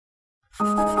Hello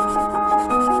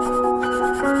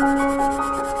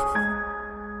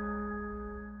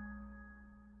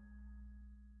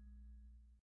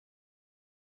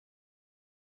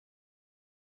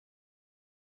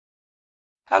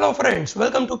friends,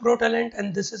 welcome to ProTalent,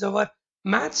 and this is our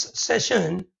maths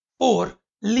session for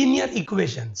linear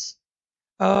equations.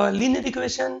 Linear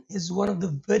equation is one of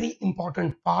the very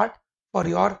important part for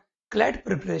your CLAT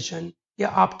preparation या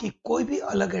आपकी कोई भी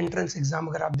अलग entrance exam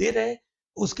अगर आप दे रहे हैं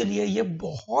उसके लिए ये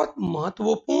बहुत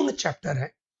महत्वपूर्ण चैप्टर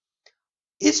है.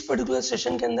 इस पर्टिकुलर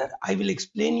सेशन के अंदर आई विल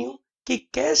एक्सप्लेन यू कि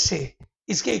कैसे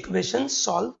इसके इक्वेशन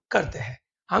सॉल्व करते हैं.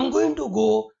 I am going to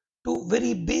go to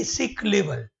very basic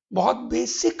level. बहुत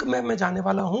बेसिक में मैं जाने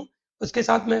वाला हूं. उसके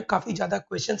साथ मैं काफी ज्यादा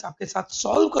क्वेश्चंस आपके साथ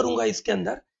सॉल्व करूंगा इसके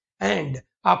अंदर, एंड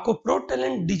आपको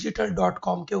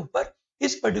ProTalentDigital.com के ऊपर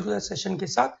इस पर्टिकुलर सेशन के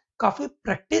साथ काफी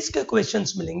प्रैक्टिस के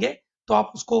क्वेश्चंस मिलेंगे, तो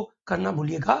आप उसको करना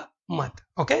भूलिएगा मत.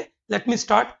 Okay, let me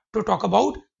start to talk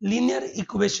about linear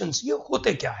equations. ये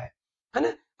होते क्या है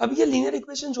ना. अब ये लीनियर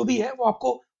इक्वेशन जो भी है वो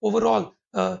आपको ओवरऑल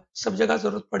सब जगह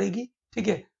जरूरत पड़ेगी. ठीक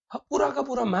है, पूरा का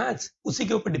पूरा मैथ्स उसी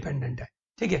के ऊपर डिपेंडेंट है.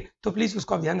 ठीक है, तो प्लीज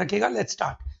उसको ध्यान रखिएगा. Let's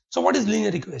start. So what is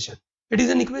linear equation? It is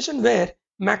an equation where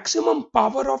maximum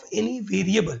power of any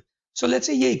variable. So let's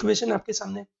say ये इक्वेशन आपके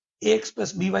सामने ax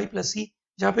plus B Y plus सी,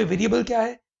 जहां पे वेरिएबल क्या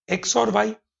है x और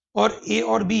y, और a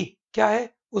और b क्या है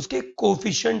उसके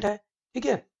कोफिशिएंट है. ठीक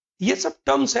है, ये सब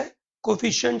टर्म्स है,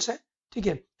 कोफिशिएंट्स है. ठीक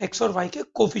है, x और y के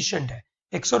कोफिशिएंट है.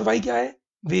 x और y क्या है?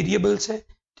 वेरिएबल्स है.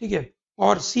 ठीक है,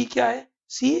 और c क्या है?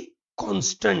 c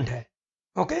कांस्टेंट है.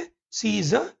 Okay, c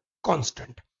is a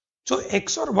constant. So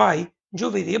x और y जो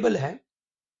वेरिएबल है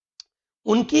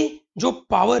उनकी जो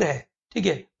पावर है, ठीक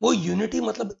है, वो यूनिटी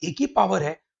मतलब एक ही पावर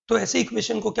है. तो ऐसे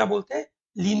इक्वेशन को क्या बोलते हैं?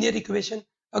 Linear equation.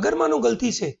 अगर मानो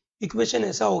गलती से इक्वेशन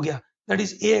ऐसा हो गया that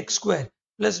is ax square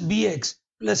plus bx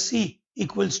plus c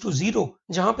equals to 0,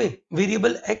 जहां पे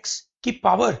वेरिएबल x की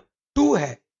पावर 2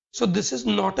 है, so this is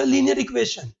not a linear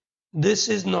equation. This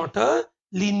is not a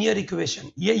linear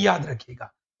equation, ये याद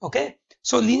रखिएगा. ओके,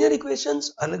 सो लीनियर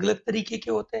इक्वेशंस अलग अलग तरीके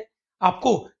के होते हैं.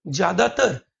 आपको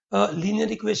ज्यादातर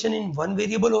linear equation in one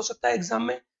variable हो सकता है एग्जाम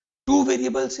में. 2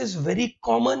 variables is very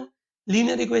common.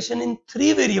 Linear equation in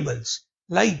 3 variables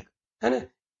like, है ना,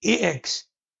 ax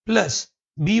plus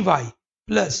by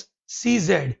plus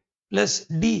cz plus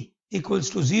d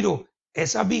equals to 0,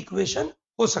 ऐसा भी इक्वेशन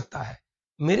हो सकता है.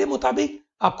 मेरे मुताबिक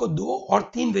आपको 2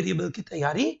 और 3 वेरिएबल की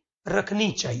तैयारी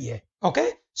रखनी चाहिए. Okay,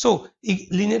 so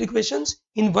linear equations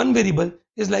in one variable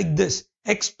is like this: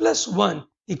 x plus 1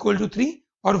 equal to 3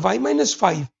 और y minus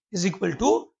 5 is equal to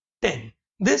 10.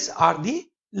 These are the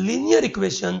linear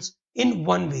equations in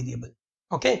one variable.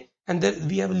 Okay, and then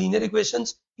we have linear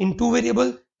equations in 2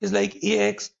 variable is like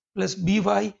ax plus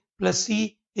by plus c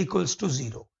equals to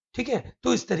 0. ठीक है,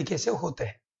 तो इस तरीके से होते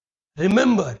हैं.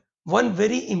 Remember one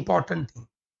very important thing.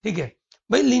 ठीक है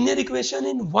भाई, linear equation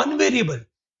in one variable.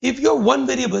 If you have one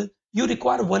variable, you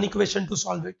require one equation to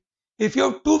solve it. If you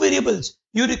have 2 variables,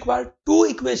 you require 2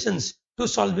 equations to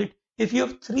solve it. If you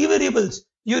have 3 variables,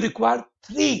 you require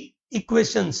 3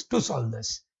 equations to solve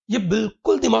this. ये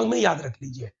बिल्कुल दिमाग में याद रख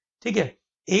लीजिए. ठीक है,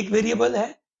 एक वेरिएबल है,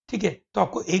 ठीक है, तो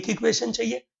आपको एक इक्वेशन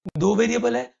चाहिए. 2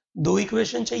 वेरिएबल है, 2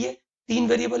 इक्वेशन चाहिए. 3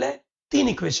 वेरिएबल है, 3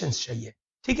 इक्वेशंस चाहिए.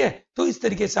 ठीक है, तो इस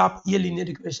तरीके से आप ये लीनियर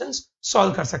इक्वेशंस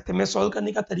सॉल्व कर सकते हैं. मैं सॉल्व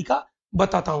करने का तरीका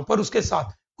बताता हूं, पर उसके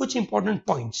साथ कुछ important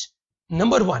points.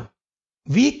 Number 1,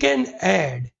 we can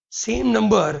add same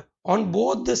number on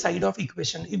both the side of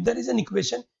equation. If there is an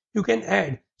equation, you can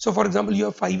add. So for example, you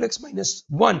have 5x minus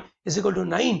 1 is equal to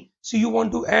 9. So you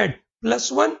want to add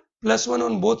plus 1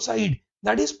 on both sides.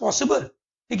 That is possible.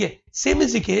 Okay, same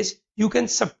is the case. You can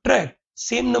subtract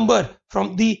same number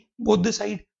from the both the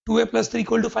side. 2a plus 3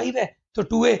 equal to 5 है, तो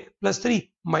 2a plus 3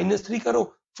 minus 3 करो.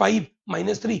 5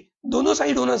 minus 3 दोनों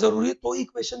side होना जरूरी है, तो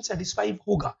equation satisfy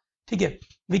होगा. ठीक है,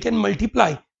 we can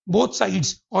multiply both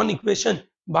sides on equation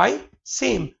by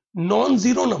same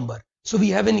non-zero number. So we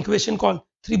have an equation called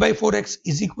 3 by 4x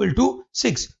is equal to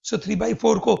 6. So 3 by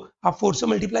 4 को आप 4 से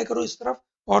मल्टीप्लाई करो इस तरफ,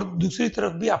 और दूसरी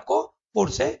तरफ भी आपको 4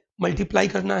 से मल्टीप्लाई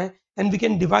करना है. And we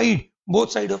can divide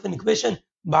both sides of an equation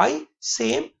by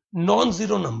same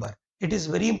non-zero number. It is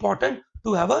very important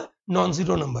to have a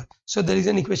non-zero number. So there is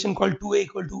an equation called 2a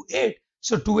equal to 8.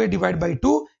 So 2a divided by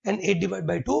 2 and 8 divided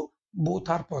by 2 both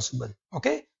are possible.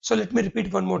 Okay, so let me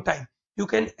repeat one more time. You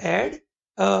can add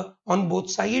on both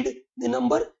side the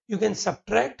number, you can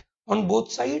subtract on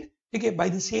both side, ठीक है, by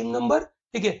the same number.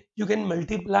 ठीक है, you can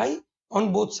multiply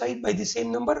on both side by the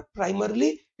same number.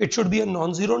 Primarily it should be a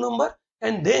non-zero number,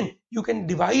 and then you can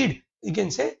divide, you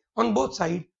can say, on both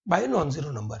side by a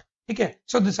non-zero number. ठीक है,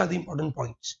 so these are the important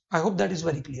points. I hope that is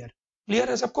very clear. Clear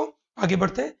है सबको? आगे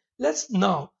बढ़ते हैं. Let's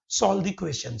now solve the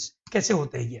questions. कैसे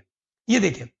होते हैं ये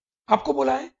देखिए, आपको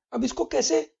बोला है अब इसको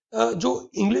कैसे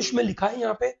जो इंग्लिश में लिखा है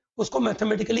यहाँ पे उसको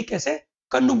मैथमेटिकली कैसे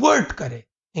कन्वर्ट करें,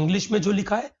 इंग्लिश में जो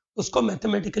लिखा है उसको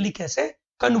मैथमेटिकली कैसे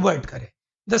कन्वर्ट करें।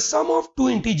 The some of to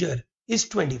integer is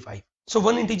 25, so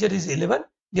one integer is 11,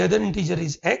 the other integer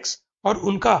is x और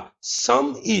उनका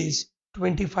सम इज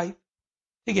 25।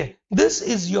 ठीक है, this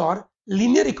is your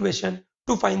linear equation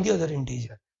two find the other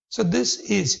integer. So this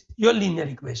is your linear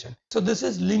equation. So this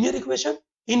is linear equation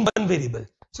in one variable.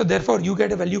 So therefore you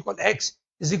get a value called x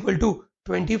is equal to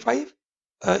 25.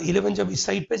 11 जब इस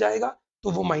side पे जाएगा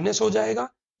तो वो minus हो जाएगा।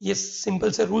 ये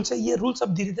simple से रूल्स है, ये रूल्स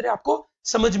अब धीरे धीरे आपको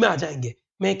समझ में आ जाएंगे।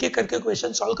 मैं एक एक करके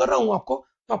क्वेश्चन सॉल्व कर रहा हूँ आपको,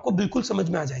 तो आपको बिल्कुल समझ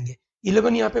में आ जाएंगे।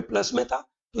 11 यहाँ पे प्लस में था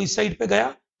तो इस साइड पे गया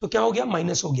तो क्या हो गया,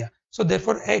 माइनस हो गया। So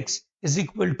therefore x is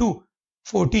equal to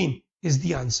 14 is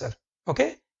the answer. Okay,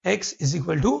 x is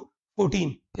equal to 14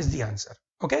 is the answer.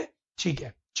 Okay, ठीक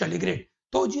है, चलिए ग्रेट।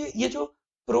 तो ये जो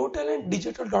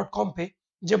ProTalentDigital.com पे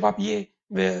जब आप ये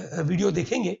वीडियो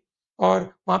देखेंगे और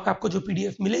वहां पे आपको जो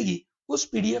पीडीएफ मिलेगी, उस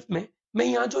पीडीएफ में मैं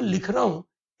यहाँ जो लिख रहा हूँ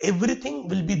एवरीथिंग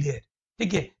विल बी देयर।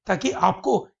 ठीक है, ताकि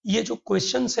आपको ये जो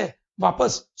क्वेश्चंस है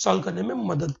वापस सॉल्व करने में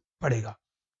मदद पड़ेगा।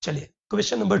 चलिए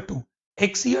question number 2,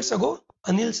 x years ago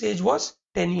Anil's age was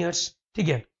 10 years। ठीक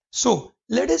है, सो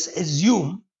लेट अस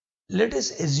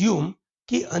एज्यूम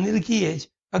कि अनिल की एज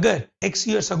अगर x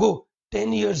years ago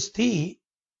 10 years थी,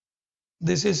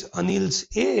 दिस इज अनिल्स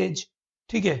एज।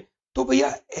 ठीक है, तो भैया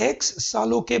x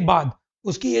सालों के बाद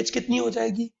उसकी एज कितनी हो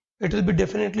जाएगी, it will be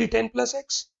definitely 10 plus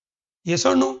x। Yes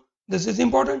और नो, दिस इज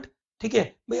इंपॉर्टेंट। ठीक है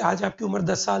भाई, आज आपकी उम्र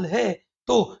 10 साल है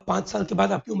तो 5 साल के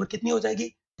बाद आपकी उम्र कितनी हो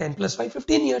जाएगी, 10 plus 5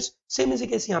 15 years। सेम इसी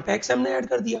केस यहाँ पे x हमने ऐड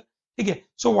कर दिया। ठीक है,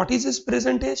 so what is his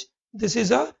present as, this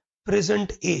is a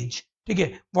present as. ठीक है,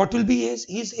 what will be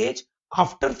his age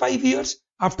after 5 years,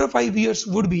 after 5 years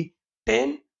would be 10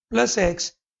 plus x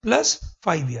plus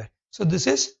 5 year, so this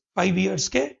is 5 years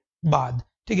के बाद।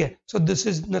 ठीक है, so this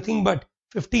is nothing but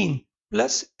 15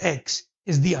 plus x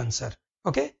is the answer।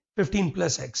 okay, 15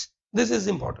 plus x, this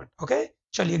is important। okay,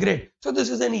 चलिए great, so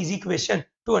this is an easy question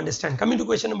to understand। coming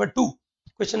to question number 2,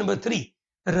 question number 3,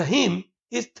 Rahim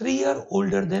is 3 year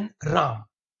older than Ram।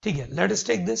 ठीक है, let us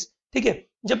take this। ठीक है,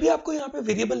 जब भी आपको यहाँ पे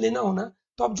वेरिएबल लेना हो ना,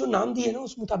 तो आप जो नाम दिए ना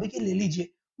उस मुताबिक ही ले लीजिए,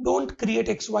 don't create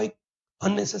x Y,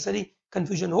 unnecessary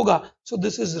confusion होगा। सो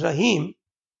दिस इज रहीम,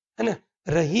 है ना,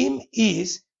 रहीम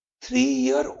is 3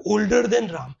 year older than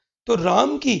Ram, तो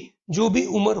राम की जो भी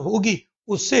उम्र होगी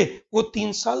उससे वो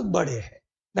 3 साल बड़े है।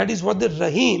 That is what the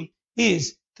Rahim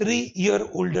is 3 year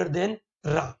older than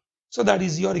Ram. So that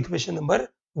is your equation number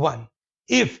 1।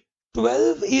 If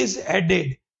 12 is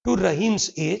added to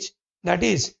Rahim's age, that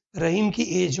is रहीम की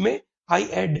एज में I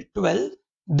add 12,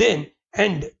 then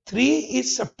and 3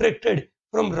 is subtracted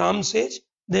from Ram's age,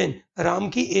 then Ram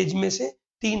की as में से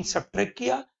 3 subtract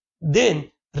किया, then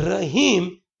Rahim,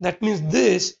 that means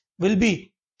this will be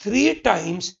 3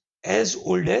 times as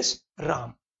old as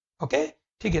Ram। okay,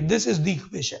 ठीक है, this is the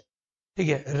equation। ठीक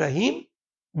है, रहीम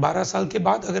 12 साल के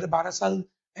बाद अगर 12 साल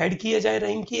ऐड किया जाए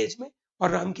रहीम की एज में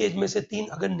और राम की एज में से 3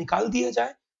 अगर निकाल दिया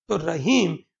जाए तो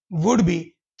रहीम would be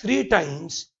 3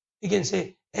 times, you can say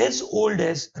as old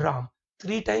as Ram।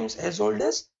 3 times as old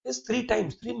as is 3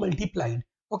 times 3 multiplied।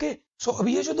 okay, so अब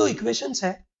ये जो दो इक्वेशंस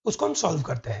है उसको हम सॉल्व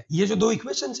करते हैं। ये जो दो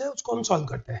इक्वेशंस है उसको हम सॉल्व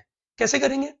करते हैं। कैसे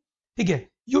करेंगे, ठीक है,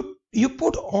 you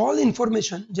put all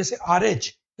information, जैसे RH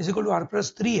is equal to R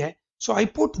plus 3 है, so I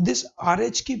put this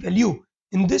RH की value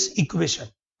in this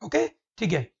equation। okay,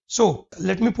 ठीक है, so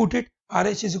let me put it,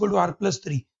 RH is equal to R plus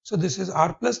 3, so this is R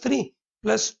plus 3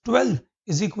 plus 12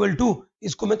 is equal to,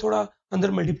 इसको मैं थोड़ा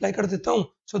अंदर multiply कर देता हूं,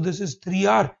 so this is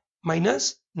 3R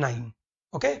minus 9।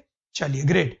 okay, चलिए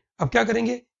ग्रेट। अब क्या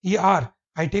करेंगे, ये R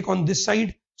I take on this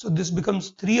side, so this becomes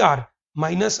 3R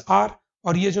minus R,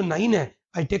 और ये जो 9 है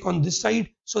I take on this side,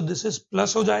 so this is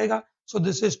plus हो जाएगा, so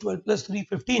this is 12 plus 3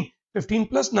 15, 15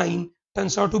 plus 9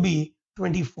 turns out to be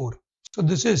 24, so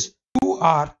this is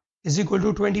 2R is equal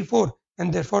to 24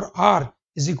 and therefore R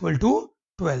is equal to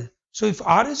 12। so if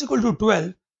R is equal to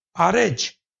 12, RH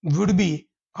would be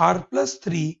R plus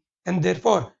 3 and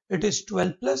therefore it is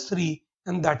 12 plus 3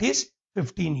 and that is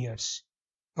 15 years।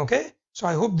 okay, so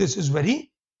I hope this is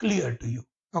very clear to you।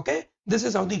 okay, this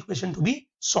is how the equation to be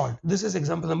solved। this is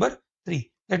example number 3।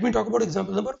 let me talk about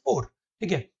example number 4।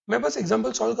 ठीक है, मैं बस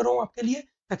example solve कर रहा हूं आपके लिए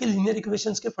ताकि लीनियर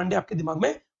इक्वेशंस के फंडे आपके दिमाग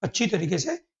में अच्छी तरीके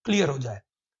से क्लियर हो जाए।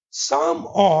 सम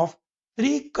of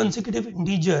 3 consecutive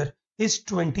integer is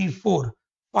 24,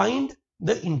 find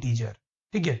the integer।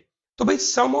 ठीक है, तो भाई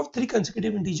सम ऑफ 3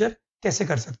 consecutive integer कैसे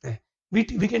कर सकते हैं,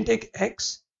 we can take x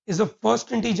is the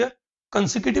first integer,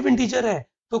 consecutive integer है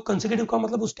तो consecutive का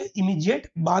मतलब उसके immediate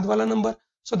बाद वाला number,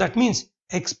 so that means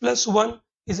x plus 1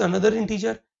 is another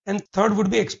integer and third would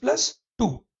be x plus 2.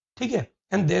 ठीक है,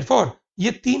 and therefore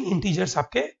ये तीन integers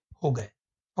आपके हो गए.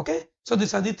 Okay, so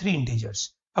these are the three integers.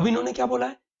 अब इन्होंने क्या बोला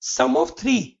है, sum of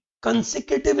three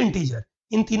consecutive integer,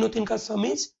 इन तीनों तीन का sum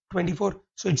is 24.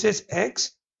 So it says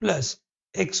x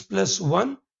plus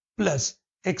 1 plus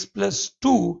x plus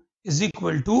 2 is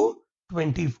equal to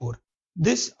 24.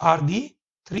 These are the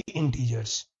three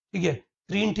integers. ठीक है,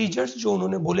 three integers जो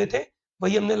उन्होंने बोले थे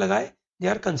वही हमने लगाए, they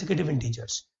are consecutive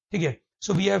integers. ठीक है,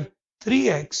 so we have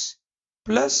 3x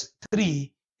plus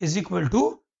 3 is equal to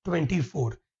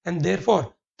 24 and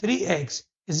therefore 3x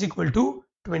is equal to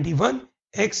 21,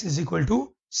 x is equal to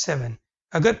 7.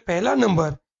 अगर पहला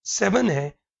नंबर 7 है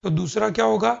तो दूसरा क्या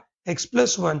होगा, x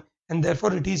plus 1 and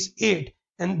therefore it is 8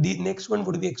 and the next one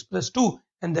would be x plus 2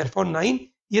 and therefore 9.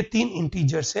 ये तीन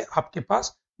integers है आपके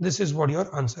पास. This is what your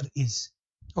answer is.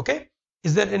 Okay,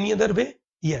 is there any other way?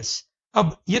 Yes.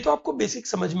 अब ये तो आपको बेसिक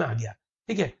समझ में आ गया.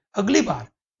 ठीक है, अगली बार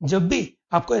जब भी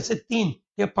आपको ऐसे 3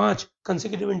 या 5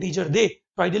 consecutive integer दे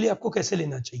तो आइडियली आपको कैसे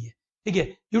लेना चाहिए. ठीक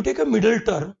है, you take a middle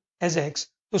term as x,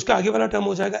 तो उसका आगे वाला टर्म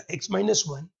हो जाएगा x minus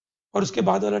 1 और उसके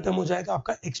बाद वाला टर्म हो जाएगा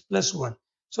आपका x plus 1.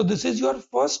 So this is your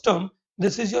first term,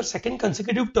 this is your second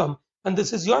consecutive term and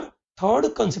this is your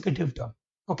third consecutive term.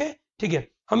 Okay, ठीक है,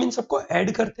 हम इन सबको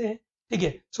ऐड करते हैं. ठीक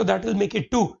है, so that will make it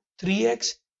 2.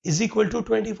 3x is equal to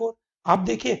 24. आप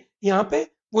देखिए यहाँ पे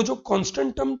वो जो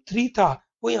कांस्टेंट टर्म 3 था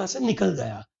वो यहाँ से निकल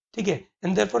गया. ठीक है,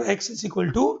 and therefore x is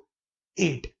equal to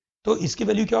 8. तो इसकी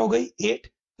वैल्यू क्या हो गई 8,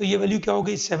 तो ये वैल्यू क्या हो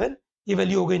गई 7, ये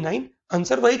वैल्यू हो गई 9.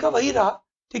 आंसर वही का वही रहा.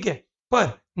 ठीक है, पर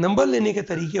नंबर लेने के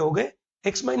तरीके हो गए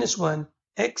x minus 1,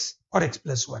 x और x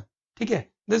plus 1. ठीक है,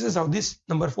 this is how this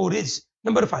number 4 is.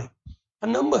 Number 5, a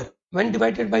number when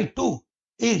divided by 2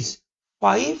 is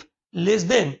 5 less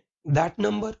than that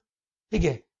number. ठीक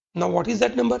है, now what is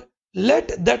that number?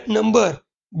 Let that number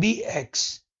be x.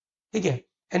 ठीक है,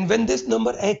 and when this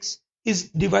number x is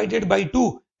divided by 2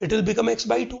 it will become x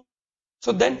by 2.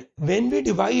 So then when we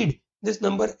divide this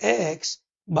number x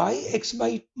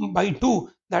by 2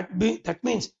 that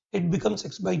means it becomes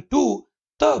x by 2.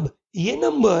 तब ये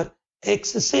number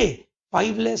x से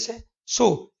 5 less है,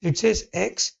 so it says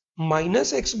x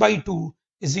minus x by 2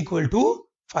 is equal to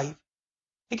 5.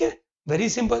 ठीक है, very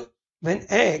simple. When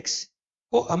x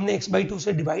को हमने x by 2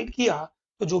 से divide किया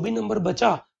तो जो भी नंबर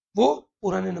बचा वो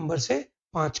पुराने नंबर से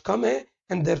 5 कम है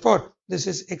and therefore this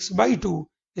is x by 2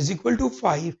 is equal to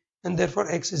 5 and therefore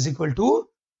x is equal to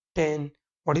 10.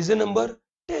 What is the number?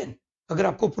 10. अगर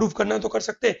आपको प्रूव करना है तो कर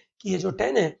सकते हैं कि ये जो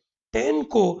 10 है 10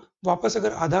 को वापस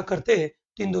अगर आधा करते हैं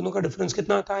तो इन दोनों का डिफरेंस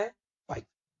कितना आता है 5.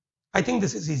 I think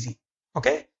this is easy.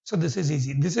 Okay, so this is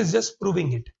easy. This is just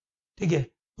proving it. ठीक है,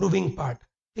 proving part.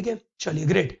 ठीक है, चलिए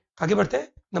ग्रेट, आगे बढ़ते हैं.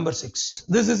 Number 6,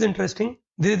 this is interesting.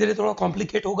 धीरे धीरे थोड़ा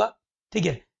कॉम्प्लिकेट होगा. ठीक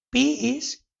है, P is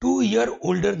 2 year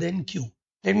older than Q.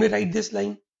 Let me write this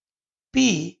line. P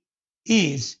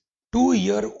is 2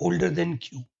 year older than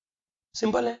Q.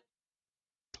 Simple है,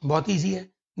 बहुत इजी है.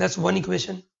 That's one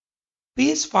equation.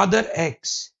 P's father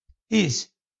X is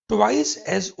twice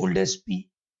as old as P.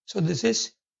 So this is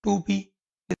 2P.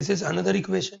 This is another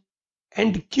equation.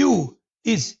 And Q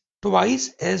is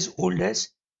twice as old as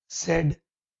Z.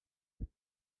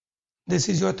 This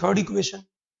is your third equation.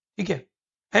 ठीक है,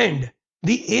 and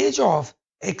the age of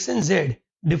x and z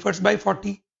differs by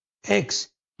 40. X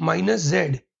minus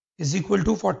z is equal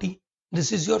to 40.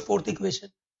 This is your fourth equation.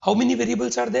 How many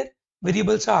variables are there?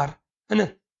 Variables are है ना,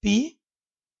 p,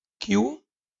 q,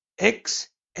 x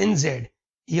and z.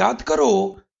 याद करो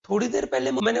थोड़ी देर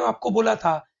पहले मैंने आपको बोला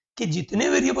था कि जितने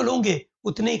वेरिएबल होंगे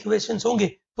उतने इक्वेशंस होंगे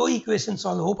तो इक्वेशन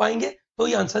सॉल्व हो पाएंगे, तो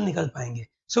ही आंसर निकल पाएंगे.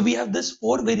 So we have this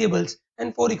 4 variables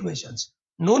and 4 equations.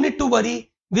 No need to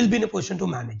worry, we'll be in a position to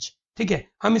manage. ठीक है,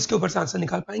 हम इसके ऊपर से आंसर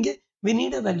निकाल पाएंगे. We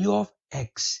need a value of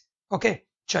x. Okay,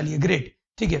 चलिए ग्रेट.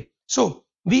 ठीक है, so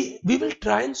we will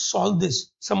try and solve this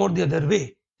some or the other way.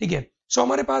 ठीक है, so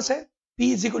हमारे पास है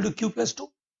p is equal to q plus 2,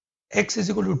 x is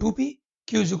equal to 2p,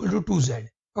 q is equal to 2z.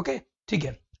 Okay, ठीक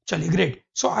है, चलिए great.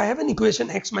 So I have an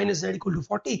equation x minus z equal to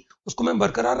 40. उसको मैं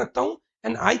बरकरार रखता हूं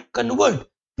and I convert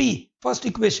p, first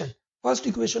equation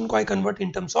को I convert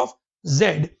in terms of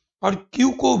z और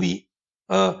q को भी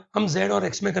हम z और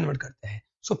x में कन्वर्ट करते हैं.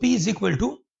 So p is equal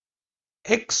to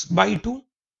x by 2.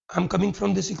 I'm coming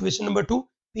from this equation number 2.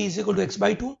 p is equal to x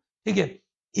by 2. ठीक है,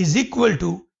 is equal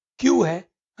to q है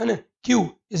ना, q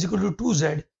is equal to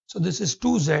 2z. So this is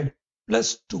 2z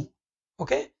plus 2.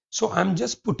 Okay, so I'm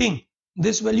just putting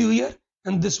this value here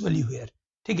and this value here.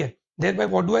 ठीक है, thereby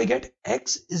what do I get?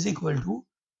 X is equal to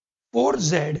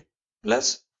 4z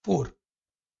plus 4.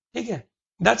 ठीक है,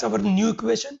 that's our new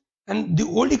equation and the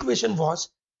old equation was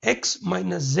x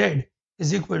minus z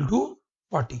is equal to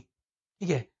 40. ठीक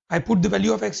है, I put the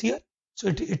value of x here, so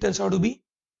it turns out to be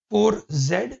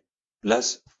 4z plus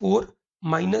 4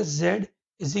 minus z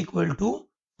is equal to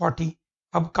 40.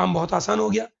 अब काम बहुत आसान हो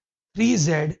गया, 3z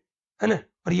है ना,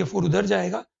 और ये 4 उधर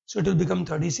जाएगा, so it will become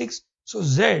 36. So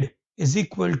z is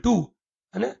equal to,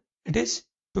 है ना, it is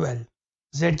 12.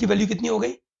 z की वैल्यू कितनी हो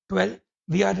गई? 12.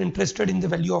 We are interested in the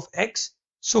value of x,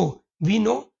 so we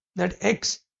know that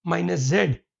x minus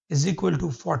z is equal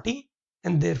to 40,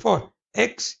 and therefore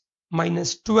x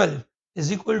minus 12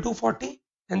 is equal to 40,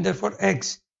 and therefore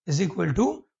x is equal to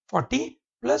 40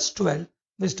 plus 12,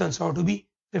 which turns out to be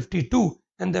 52,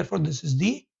 and therefore this is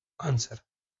the answer.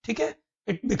 ठीक है,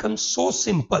 it becomes so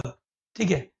simple.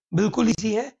 ठीक है, बिल्कुल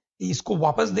easy है. इसको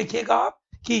वापस देखिएगा आप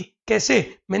कि कैसे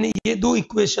मैंने ये दो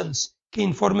इक्वेशंस की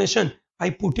information I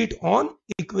put it on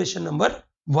equation number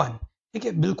 1. ठीक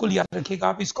है, बिल्कुल याद रखिएगा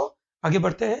आप इसको. आगे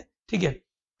बढ़ते हैं. ठीक है,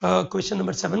 क्वेश्चन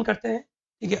नंबर 7 करते हैं.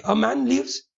 ठीक है, a man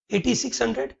leaves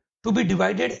 8600 to be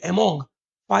divided among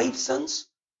 5 sons,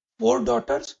 4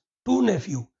 daughters, 2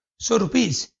 nephews. So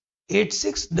rupees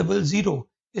 8600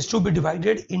 is to be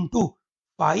divided into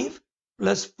 5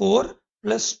 plus 4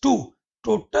 plus 2.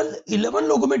 Total 11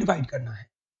 लोगों में डिवाइड करना है.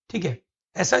 ठीक है,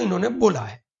 ऐसा इन्होंने बोला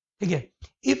है. ठीक है,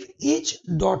 if each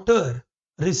daughter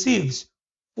receives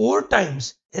 4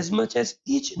 times as much as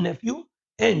each nephew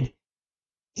and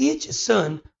each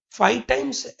son 5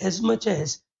 times as much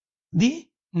as the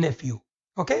nephew.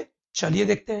 Okay, चलिए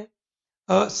देखते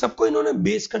हैं. सबको इन्होंने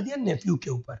बेस कर दिया नेफ्यू के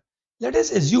ऊपर. Let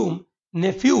us assume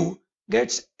Neiphiu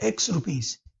gets x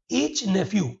rupees. Each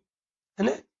Neiphiu, है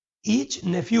ना, each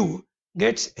Neiphiu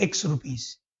gets x rupees.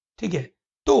 ठीक है,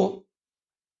 तो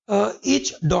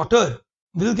each daughter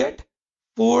will get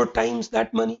 4 times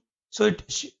that money. So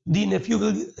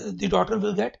the daughter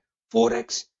will get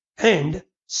 4x, and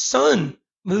son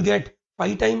will get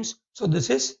 5 times. So this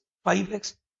is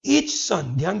 5x. Each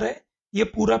son, ध्यान रहे, ये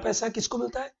पूरा पैसा किसको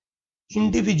मिलता है?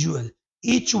 Individual,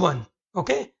 each one.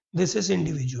 Okay, this is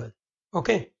individual.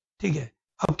 Okay, ठीक है.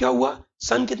 अब क्या हुआ?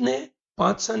 सन कितने हैं?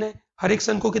 5 सन है. हर एक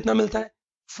सन को कितना मिलता है?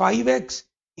 5x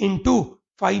into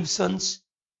 5 sons.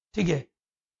 ठीक है,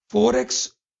 4x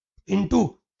इंटू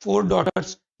 4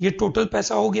 डॉटर्स. ये टोटल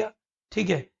पैसा हो गया. ठीक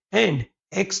है, and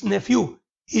x Neiphiu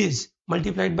is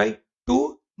multiplied by 2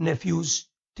 nephews.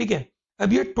 ठीक है,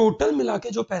 अब ये टोटल मिला के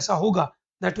जो पैसा होगा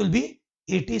that will be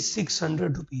 8600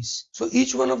 rupees. So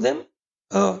each one of them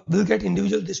will get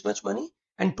individual this much money,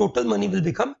 and total money will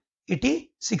become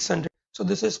 8600. So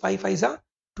this is 5 5s are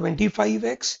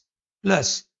 25x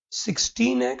plus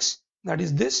 16x, that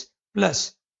is this,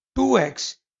 plus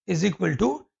 2x is equal to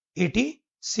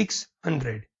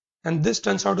 8600, and this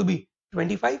turns out to be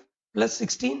 25 plus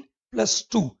 16 plus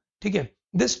 2. ठीक है,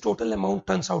 this total amount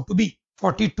turns out to be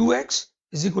 42x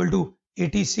is equal to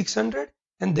 8600,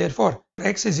 and therefore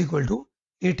x is equal to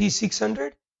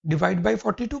 8600 divided by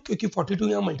 42, क्योंकि 42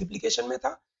 यहाँ multiplication में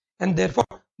था, and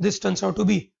therefore this turns out to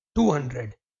be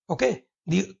 200. Okay,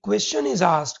 the question is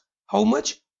asked how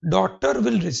much daughter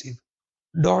will receive.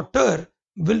 Daughter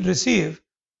will receive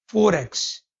 4x.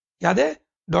 याद है,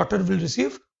 daughter will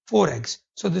receive 4x.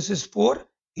 So this is 4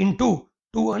 into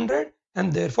 200,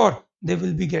 and therefore they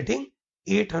will be getting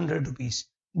 800 rupees.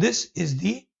 This is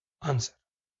the answer.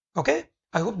 Okay,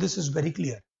 I hope this is very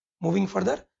clear. Moving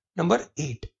further, number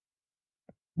 8.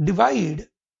 Divide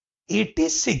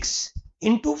 86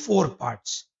 into 4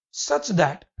 parts such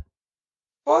that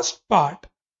first part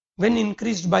when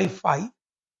increased by 5,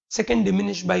 second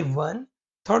diminished by 1,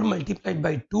 third multiplied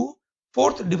by 2,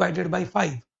 fourth divided by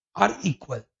 5 are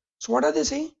equal. So what are they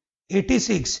saying?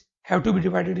 86 have to be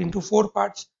divided into 4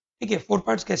 parts. ठीक है, 4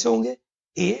 parts कैसे होंगे?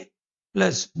 A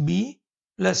plus B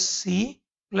plus C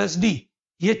plus D.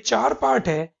 ये 4 part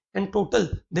है, and total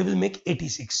they will make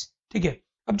 86. ठीक है,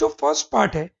 अब जो फर्स्ट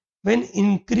पार्ट है when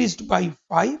increased by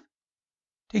 5,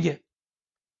 ठीक है,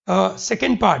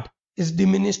 second part is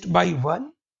diminished by 1,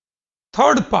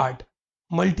 third part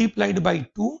multiplied by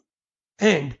 2,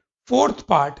 and fourth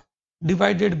part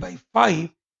divided by 5,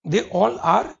 they all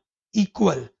are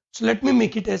equal. So let me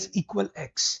make it as equal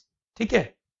x. ठीक है,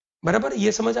 बराबर,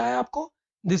 ये समझ आया आपको?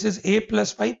 This is a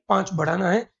plus 5. 5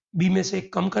 बढ़ाना है, b में से 1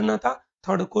 कम करना था,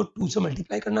 थर्ड को 2 से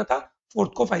मल्टीप्लाई करना था,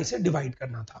 फोर्थ को 5 से डिवाइड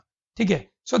करना था. ठीक है,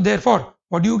 so therefore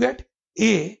what do you get?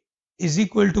 a is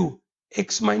equal to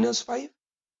x minus 5,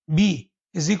 b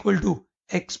is equal to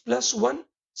x plus 1,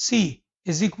 c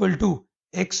is equal to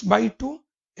x by 2,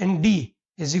 and d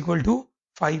is equal to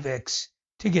 5x.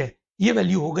 ठीक है, ये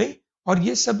value हो गई, और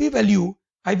ये सभी value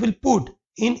I will put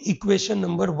in equation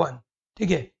number 1.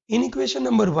 ठीक है, in equation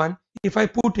number 1, if I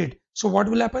put it, so what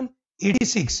will happen?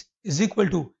 86 is equal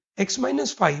to x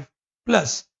minus 5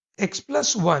 plus x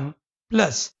plus 1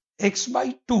 plus x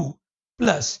by 2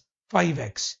 plus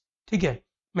 5x, ठीक है।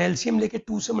 मैं LCM लेके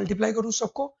 2 से multiply करूँ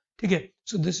सबको, ठीक है।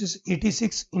 सो दिस इज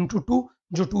 86 इंटू 2,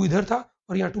 जो 2 इधर था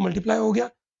और यहाँ 2 मल्टीप्लाई हो गया,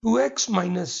 2x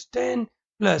minus 10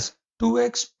 plus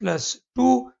 2x plus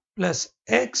 2 plus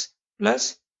x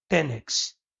plus 10x,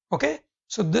 okay.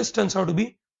 So this turns out to be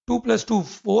 2 plus 2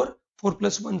 4, 4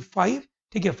 plus 1 5,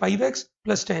 ठीक है, 5x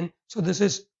plus 10, so this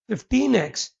is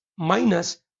 15x minus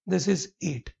this is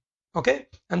 8, okay,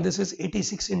 and this is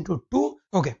 86 into 2,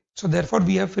 okay, so therefore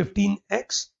we have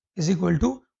 15x is equal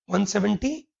to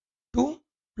 172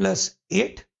 plus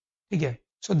 8, ठीक है,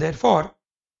 so therefore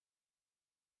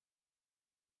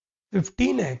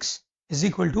 15x is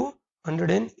equal to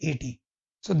 180,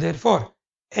 so therefore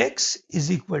x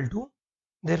is equal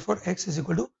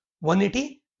to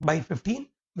 180 by 15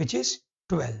 which is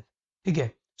 12, ठीक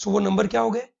है। सो वो number क्या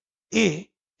हो गए, a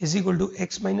is equal to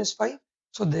x minus 5,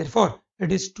 so therefore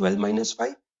it is 12 minus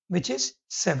 5 which is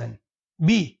 7,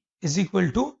 b is equal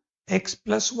to x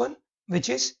plus 1 which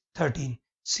is 13,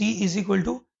 c is equal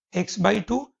to x by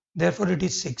 2 therefore it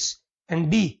is 6, and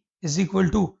d is equal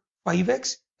to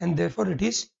 5x and therefore it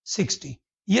is 60।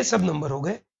 ये सब number हो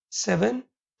गए 7,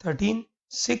 13,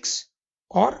 6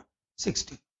 और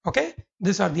 60, okay.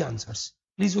 This are the answers,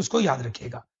 please उसको याद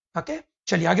रखिएगा, okay.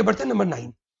 चलिए आगे बढ़ते हैं, number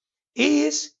 9, A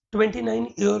is 29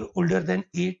 year older than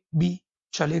 8B,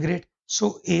 चलिए great. So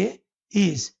A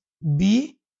is B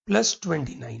plus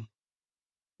 29,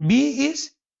 B is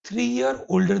 3 year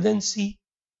older than C,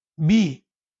 B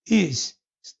is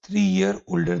 3 year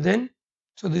older than,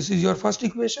 so this is your first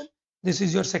equation, this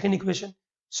is your second equation,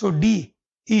 so D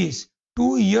is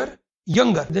 2 year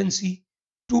younger than C,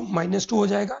 2 minus 2 हो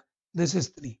जाएगा, this is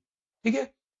 3, ठीक है।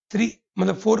 3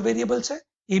 मतलब 4 variables है,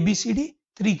 A B C D,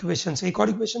 3 equation है। एक और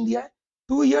equation दिया है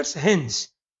 2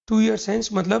 years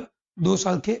hence मतलब 2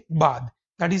 साल के बाद,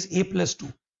 that is A plus 2,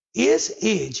 A's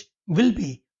age will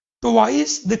be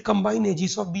twice the combined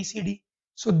ages of B C D,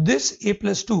 so this A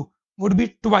plus 2 would be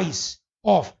twice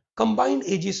of combined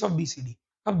ages of B C D।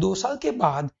 अब 2 साल के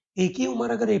बाद A की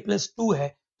उम्र अगर A plus 2 है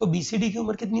तो B C D की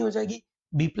उम्र कितनी हो जाएगी,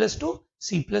 B plus 2,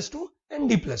 C plus 2 and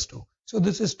D plus 2, so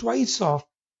this is twice of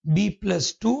B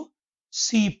plus 2,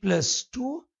 C plus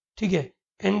 2, ठीक है,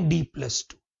 and D plus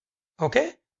 2, okay,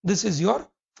 this is your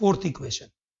fourth equation।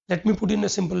 let me put in a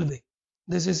simple way,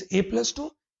 this is A plus 2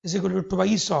 is equal to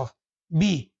twice of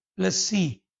B plus C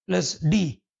plus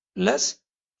D plus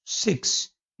 6,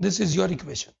 this is your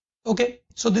equation, okay।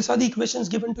 so these are the equations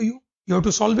given to you, you have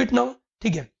to solve it now,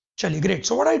 ठीक है। चलिए great,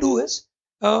 so what I do is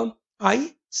I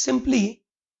simply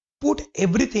put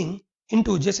everything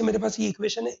into, जैसे मेरे पास ये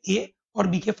equation है A और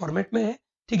B के format में है,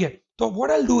 ठीक है, तो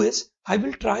what I'll do is I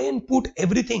will try and put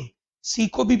everything, C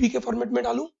को भी B के फॉर्मेट में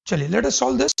डालूं। चलिए let us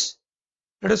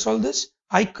solve this,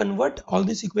 I convert all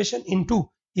this equation into,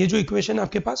 ये जो इक्वेशन है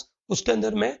आपके पास उसके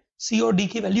अंदर मैं C और D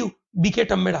की वैल्यू B के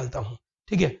टर्म में डालता हूं,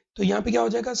 ठीक है। तो यहाँ पे क्या हो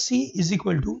जाएगा, C is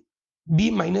equal to B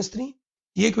minus 3,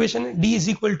 ये इक्वेशन है, D is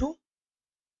equal to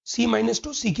C minus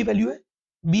 2, C की वैल्यू है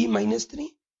B minus 3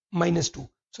 minus 2,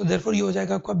 so therefore ये हो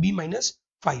जाएगा आपका B minus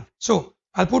 5, so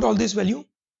I'll put all this value,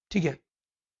 ठीक है।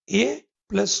 A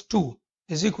plus 2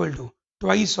 is equal to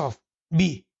twice of B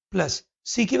plus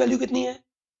C की value कितनी है,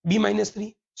 B minus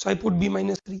 3, so I put B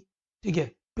minus 3, ठीक है,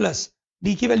 प्लस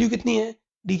D की वैल्यू कितनी है,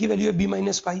 D की वैल्यू है B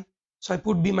minus 5, so I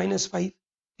put B minus 5,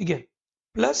 ठीक है,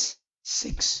 plus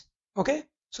 6, okay,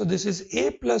 so this is A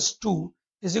plus 2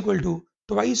 is equal to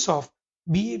twice of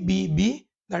B,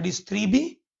 that is 3B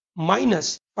minus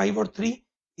 5 और 3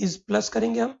 is प्लस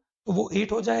करेंगे हम तो वो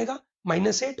 8 हो जाएगा,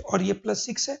 minus 8 और ये प्लस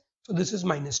 6 है, so this is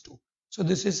minus 2, so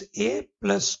this is A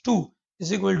plus 2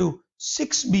 is equal to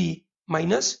 6B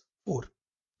minus 4,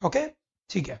 okay,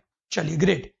 ठीक है। चलिए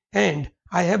great, and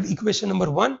I have equation number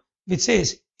 1 which says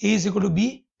A is equal to B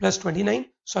plus 29,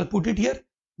 so I'll put it here,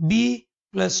 B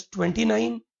plus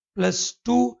 29 plus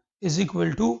 2 is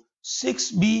equal to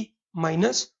 6B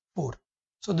minus 4,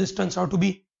 so this turns out to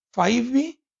be 5B,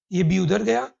 ये B उधर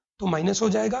गया तो minus हो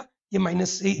जाएगा, ये minus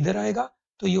से इधर आएगा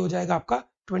तो ये हो जाएगा आपका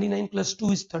 29 plus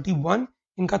 2 is 31,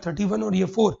 इनका 31 और ये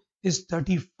 4 is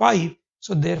 35,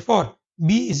 so therefore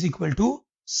B is equal to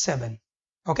 7,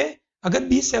 okay। अगर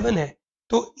B 7 है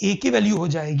तो A की वैल्यू हो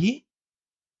जाएगी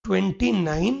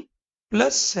 29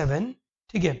 plus 7,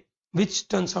 ठीक है, which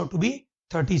turns out to be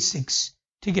 36,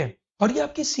 ठीक है, और ये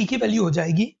आपकी C की वैल्यू हो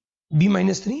जाएगी B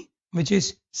minus 3 which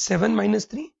is 7 minus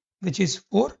 3 which is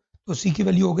 4, तो C की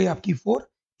वैल्यू हो गई आपकी 4,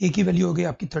 A की वैल्यू हो गई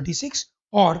आपकी 36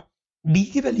 और D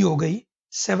की वैल्यू हो गई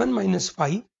 7 minus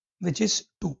 5 which is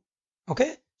 2,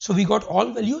 okay, so we got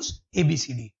all values A B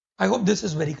C D, I hope this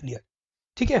is very clear,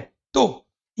 ठीक है। तो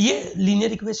ये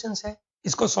लीनियर इक्वेशंस है,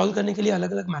 इसको सॉल्व करने के लिए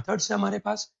अलग अलग मेथड्स है हमारे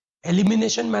पास,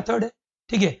 एलिमिनेशन मेथड है,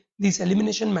 ठीक है. This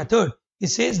elimination method it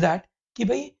says that कि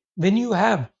भाई when you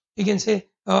have you can say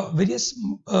various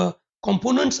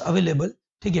components available,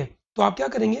 ठीक है, तो आप क्या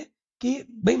करेंगे कि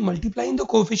भाई multiplying the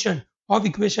coefficient of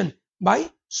equation by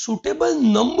suitable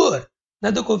number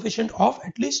that the coefficient of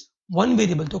at least one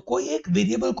variable. तो कोई एक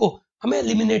वेरिएबल को हमें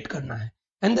एलिमिनेट करना है.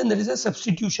 And then there is a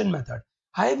substitution method.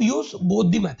 I have used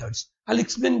both the methods. I will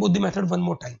explain both the method one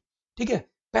more time. ठीक है.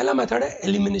 पहला मेथड है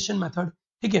एलिमिनेशन मेथड.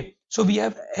 ठीक है. So we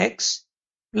have x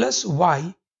plus y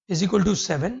is equal to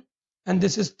 7 and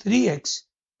this is 3x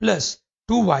plus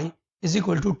 2y is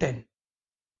equal to 10.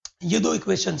 ये दो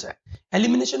equations है.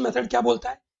 Elimination method क्या बोलता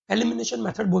है? एलिमिनेशन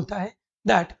मेथड बोलता है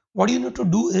that what you need to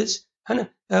do is, है ना,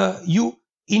 you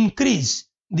increase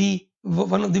the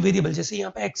one of the variable. जैसे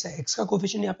यहाँ पे x है, x का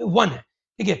कोएफिशिएंट यहाँ पे 1 है,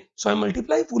 ठीक है. सो आई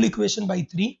multiply full equation by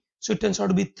 3, so it turns out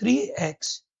to be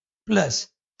 3x plus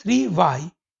 3y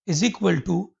is equal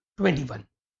to 21.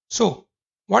 So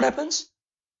what happens?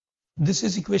 This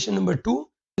is equation number 2,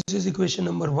 this is equation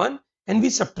number 1 and we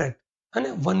subtract, है ना.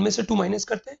 1 में से 2 minus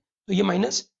करते हैं तो ये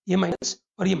minus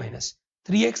और ये माइनस.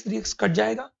 3x कट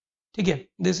जाएगा, ठीक है.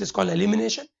 This is called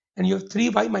elimination and you have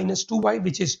 3y minus 2y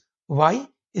which is y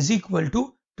is equal to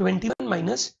 21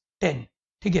 minus 10,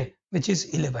 ठीक है, which is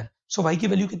 11. So y की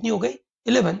वैल्यू कितनी हो गई?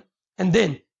 11. And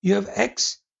then you have x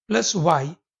plus y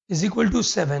is equal to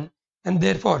 7 and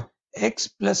therefore x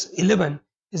plus 11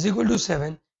 is equal to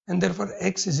 7 and therefore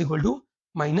x is equal to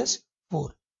minus 4.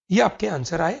 ये आपके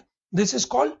answer आए. This is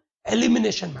called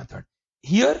elimination method.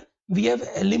 Here we have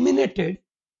eliminated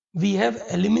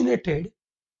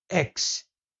x.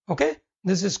 Okay,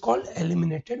 this is called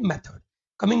eliminated method.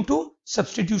 Coming to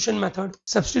substitution method.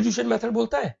 Substitution method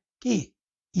बोलता है कि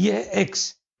ये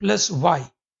x plus y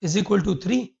is equal to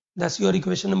 3. That's your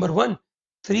equation number 1.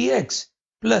 3x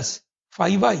plus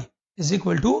 5y is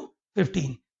equal to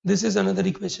 15. This is another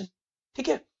equation. ठीक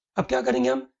है. अब क्या करेंगे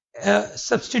हम?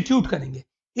 सब्स्टिट्यूट करेंगे.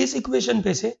 इस इक्वेशन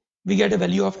पे से we get a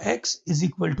value of x is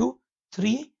equal to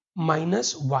 3 minus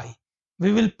y.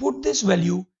 We will put this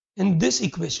value in this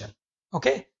equation.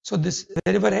 Okay. So this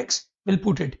wherever x, we'll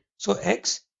put it. So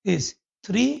x is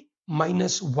 3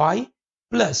 minus y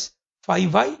plus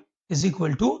 5y is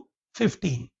equal to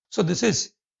 15. So this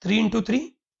is 3 into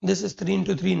 3. This is 3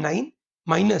 into 3, 9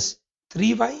 minus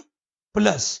 3y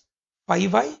plus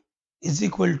 5y is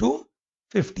equal to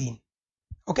 15.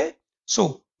 Okay.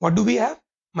 So what do we have?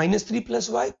 Minus 3 plus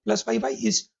y plus 5y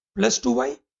is plus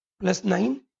 2y plus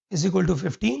 9 is equal to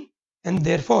 15 and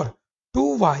therefore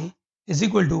 2y is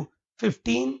equal to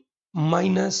 15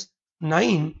 minus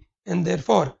 9 and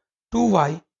therefore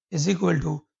 2y is equal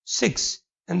to 6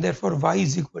 and therefore y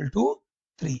is equal to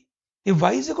 3. If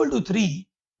y is equal to 3,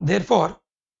 therefore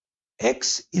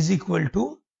x is equal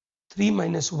to 3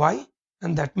 minus y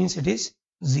and that means it is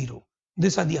 0.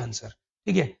 These are the answer.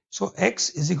 Okay. So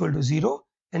x is equal to 0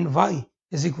 and y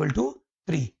is equal to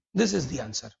 3. This is the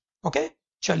answer. Okay.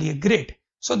 Chaliye, great.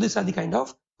 So these are the kind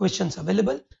of questions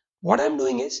available. What I am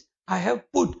doing is I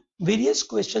have put various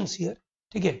questions here.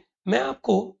 ठीक है. मैं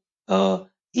आपको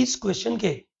इस question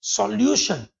के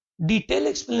solution detail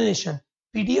explanation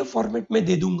PDF format में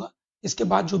दे दूंगा. इसके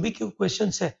बाद जो भी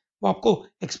क्वेश्चंस है वो आपको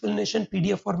एक्सप्लेनेशन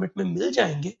पीडीएफ फॉर्मेट में मिल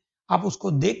जाएंगे. आप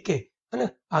उसको देख के, है ना,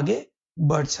 आगे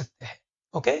बढ़ सकते हैं.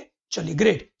 ओके. चलिए,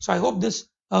 great. So I hope this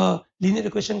linear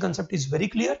equation concept is very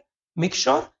clear. Make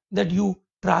sure that you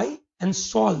try and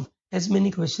solve as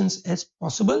many questions as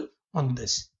possible on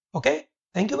this. Okay.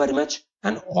 Thank you very much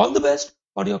and all the best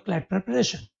for your CLAT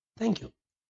preparation. Thank you.